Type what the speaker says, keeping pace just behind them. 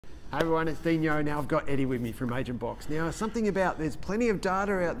Hey everyone, it's Dino. Now I've got Eddie with me from Agentbox. Now, something about there's plenty of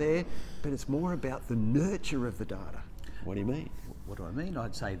data out there, but it's more about the nurture of the data. What do you mean? What do I mean?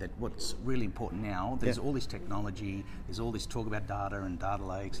 I'd say that what's really important now, there's all this technology, there's all this talk about data and data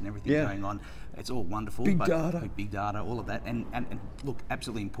lakes and everything going on. It's all wonderful. Big but data. Big data, all of that. And look,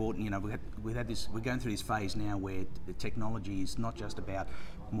 absolutely important. You know, we're going through this phase now where the technology is not just about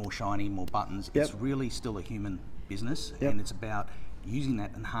more shiny, more buttons. It's really still a human business, and it's about using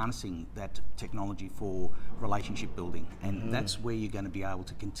that and harnessing that technology for relationship building, and that's where you're going to be able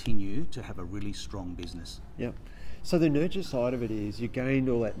to continue to have a really strong business. Yep. So the nurture side of it is you gained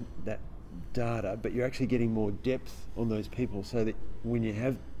all that data, but you're actually getting more depth on those people, so that when you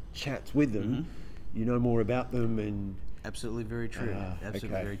have chats with them, you know more about them. And absolutely very true.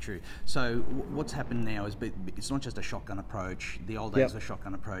 Absolutely very true. So what's happened now is it's not just a shotgun approach. The old days of a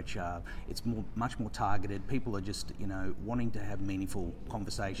shotgun approach, it's much more targeted. People are just, you know, wanting to have meaningful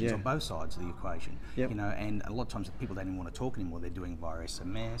conversations on both sides of the equation. You know, and a lot of times people don't even want to talk anymore. They're doing via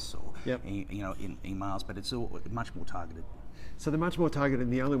SMS or you know, in emails, but it's all much more targeted. So they're much more targeted,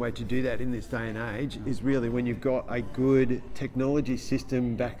 and the only way to do that in this day and age is really when you've got a good technology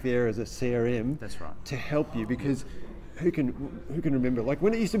system back there as a CRM. That's right. To help you, because who can remember, like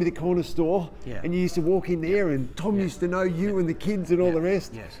when it used to be the corner store and you used to walk in there and Tom used to know you and the kids and all the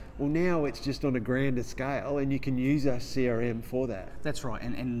rest. Well, now it's just on a grander scale, and you can use a CRM for that. That's right,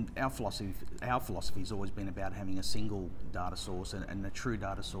 and our philosophy has always been about having a single data source and a true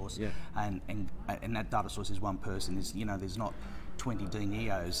data source, and that data source is one person. Is, you know, there's not 20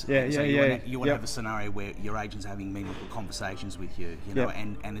 DNEOs. You want to have a scenario where your agent's having meaningful conversations with you, you know,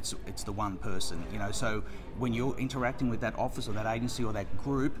 and it's the one person, you know. So when you're interacting with that office or that agency or that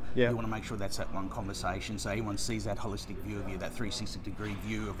group, you want to make sure that's that one conversation, so everyone sees that holistic view of you, that 360-degree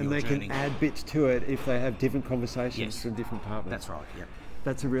view of your journey. And they can add bits to it if they have different conversations from different partners. That's right.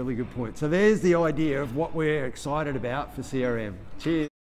 That's a really good point. So there's the idea of what we're excited about for CRM. Cheers.